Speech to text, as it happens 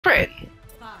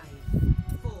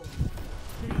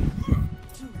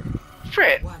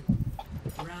Fred,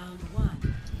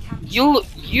 you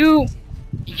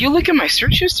look at my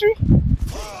search history?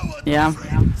 Yeah.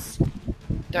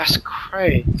 That's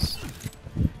crazy.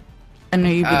 I know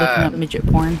you'd be looking up midget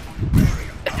porn.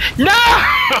 No!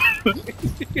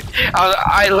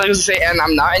 I literally say, and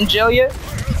I'm not in jail yet.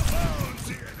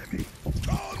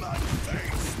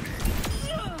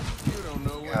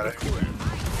 Got it.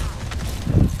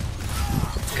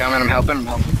 Coming, I'm helping.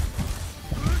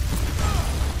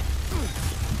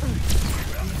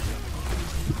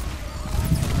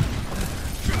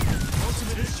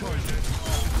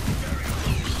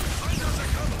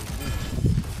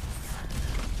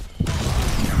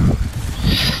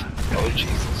 Oh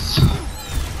Jesus.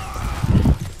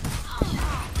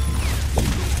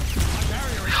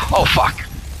 Oh fuck.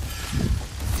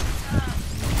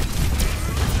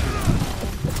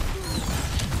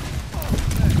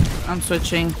 I'm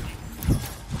switching.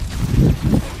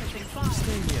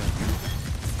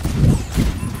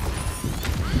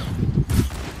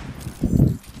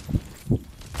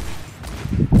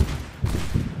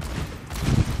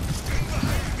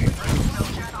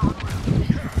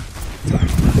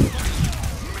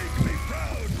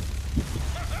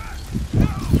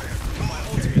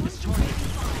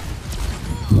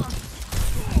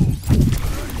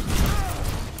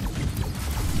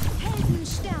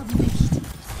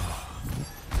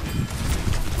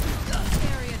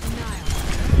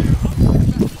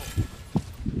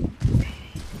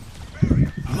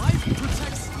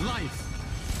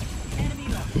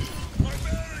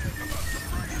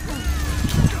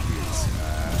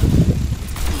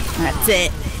 That's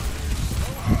it.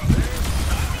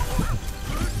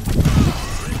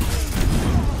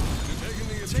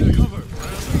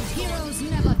 Heroes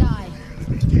never die.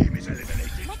 Let me take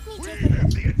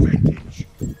the advantage.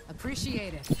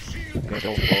 Appreciate it.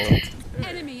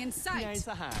 Enemy in sight.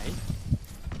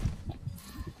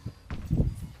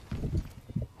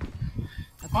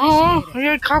 Oh, I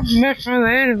got a compliment from the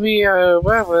enemy.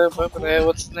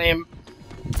 What's his name?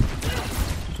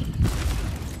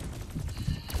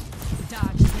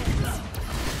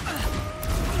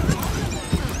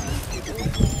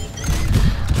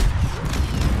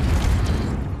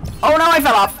 Oh no, I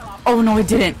fell off. Oh no, I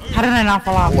didn't. How did I not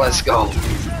fall off? Let's go.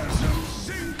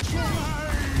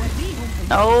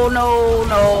 No, no,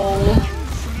 no.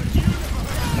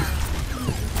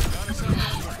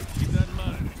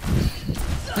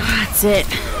 That's it.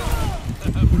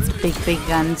 It's big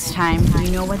guns time.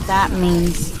 You know what that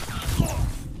means.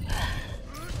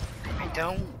 I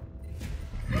don't.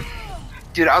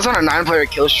 Dude, I was on a 9-player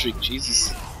kill streak.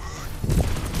 Jesus.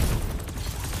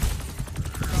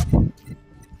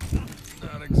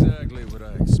 Not exactly what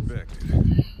I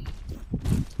expected.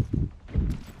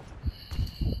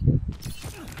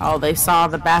 Oh, they saw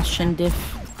the Bastion diff.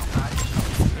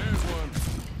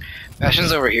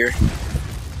 Bastion's over here.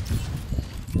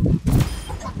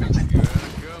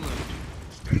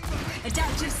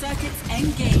 Adaptive circuits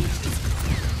engaged.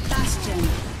 Bastion.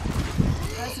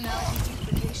 Personality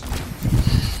duplication.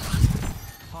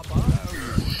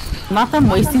 Not them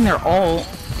wasting their ult.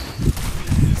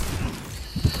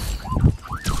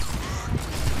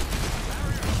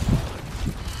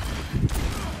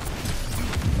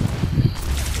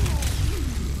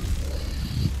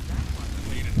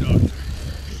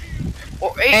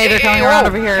 Oh, Hey, they're coming around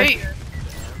over here.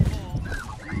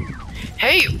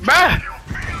 Hey, bruh!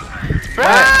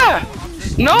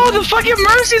 Bruh! No, the fucking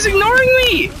Mercy's ignoring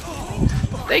me!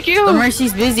 Thank you! The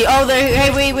Mercy's busy. Oh, they.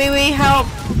 Hey, wait, help!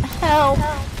 Help!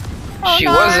 Oh, She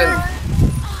no.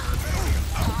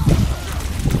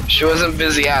 She wasn't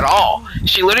busy at all.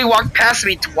 She literally walked past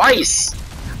me twice.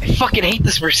 I fucking hate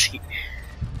this Mercy.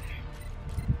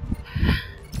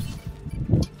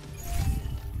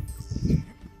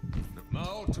 My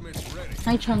ultimate's ready.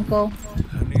 Hi, Chunko.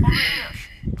 I need a dash.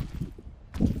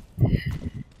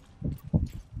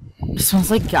 It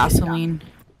smells like gasoline.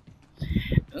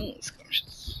 Ooh,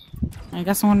 scrumptious. I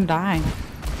guess I want to die.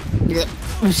 Yeah.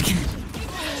 I'm just kidding.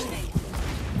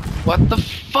 What the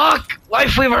fuck?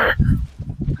 Lifeweaver!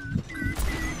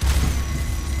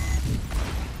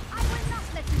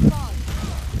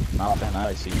 Not been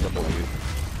I see the boy.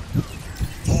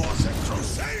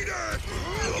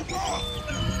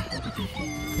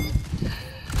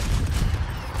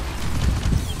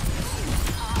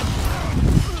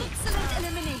 Excellent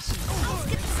elimination.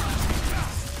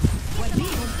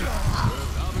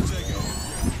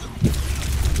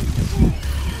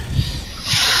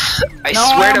 I No,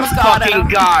 swear I to almost got fucking him.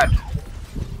 God.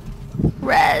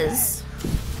 Res.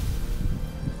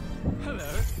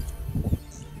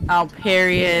 Oh,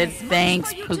 period.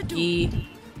 Thanks, Pookie.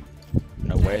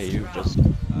 No way, you just. Nice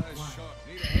shot.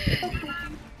 Need a hand.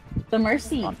 The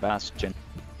Mercy. On Bastion.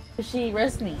 She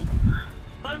risked me.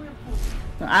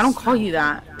 I don't call you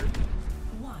that.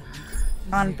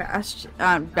 On Bastion.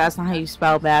 That's not how you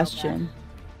spell Bastion.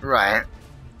 Right.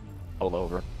 All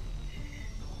over.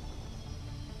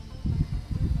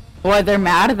 What, they're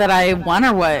mad that I won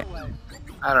or what?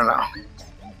 I don't know.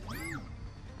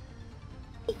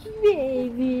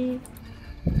 Baby.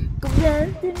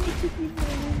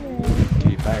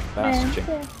 Teabag Bastion.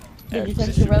 Did you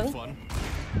text your brother?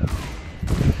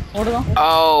 What are they?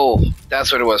 Oh,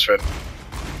 that's what it was, Fred.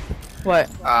 What?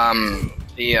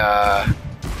 The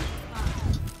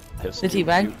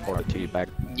teabag? Or a teabag.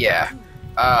 yeah.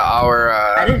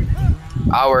 I didn't.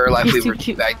 Our life He's we too were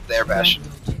cute. back there, Bastion.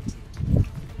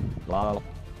 Lol.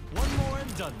 One more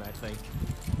and done, I think.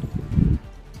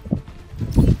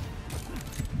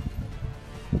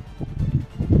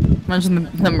 Imagine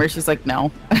the Mercy's like,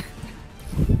 no.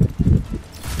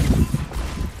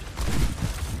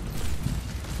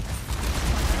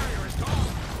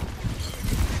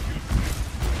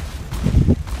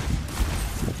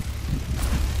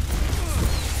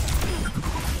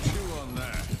 Chew on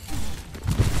that.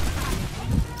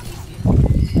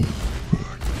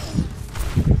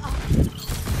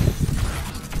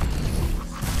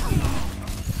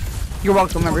 You're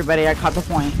welcome, everybody. I caught the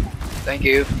point. Thank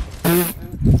you.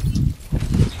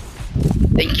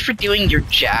 Thank you for doing your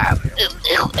job.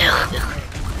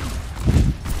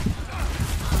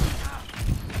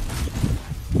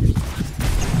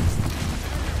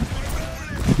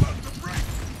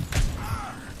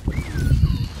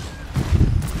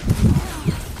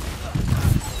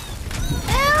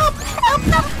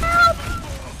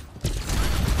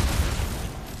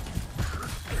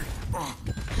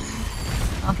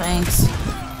 Oh, thanks. Thanks.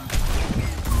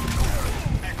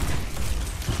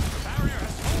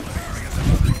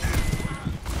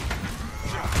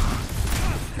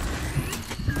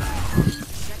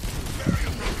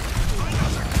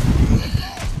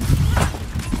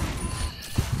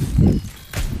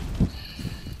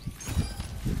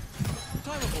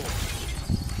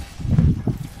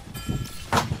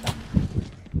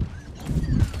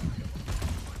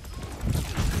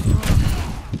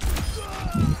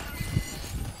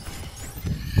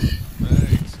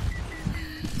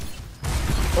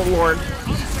 Oh, Lord.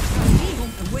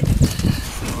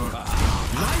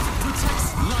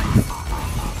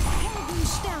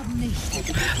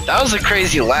 That was a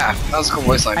crazy laugh. That was a cool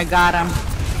voice line. I got him.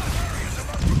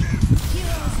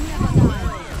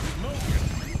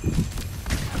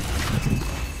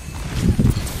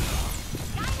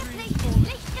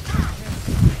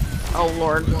 Oh,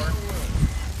 Lord.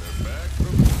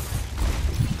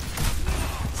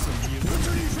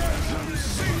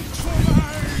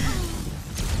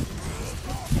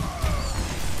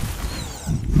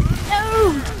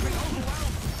 No!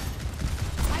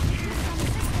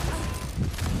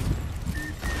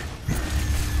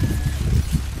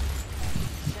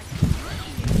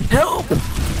 Help!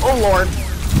 Oh, Lord.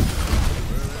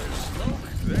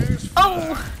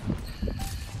 Oh!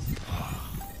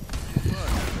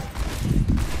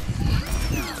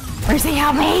 Mercy,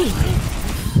 help me!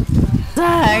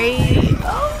 Sorry.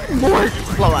 Oh, Lord.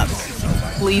 Blow up.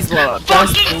 Please blow up.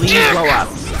 Just Fucking please dick! blow up.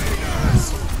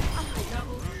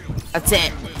 That's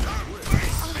it.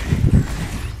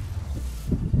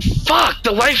 Fuck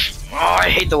the life. Oh, I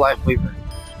hate the life weaver.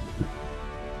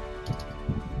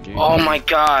 Oh my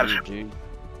god. GG.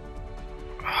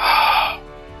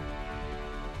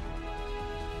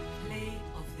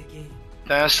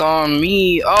 That's on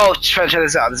me. Oh, try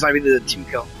this out. This might be the team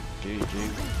kill. GG.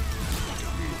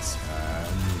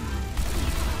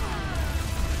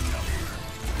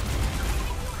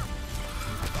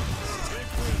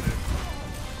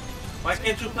 Why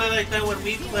can't you play like that when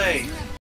we play?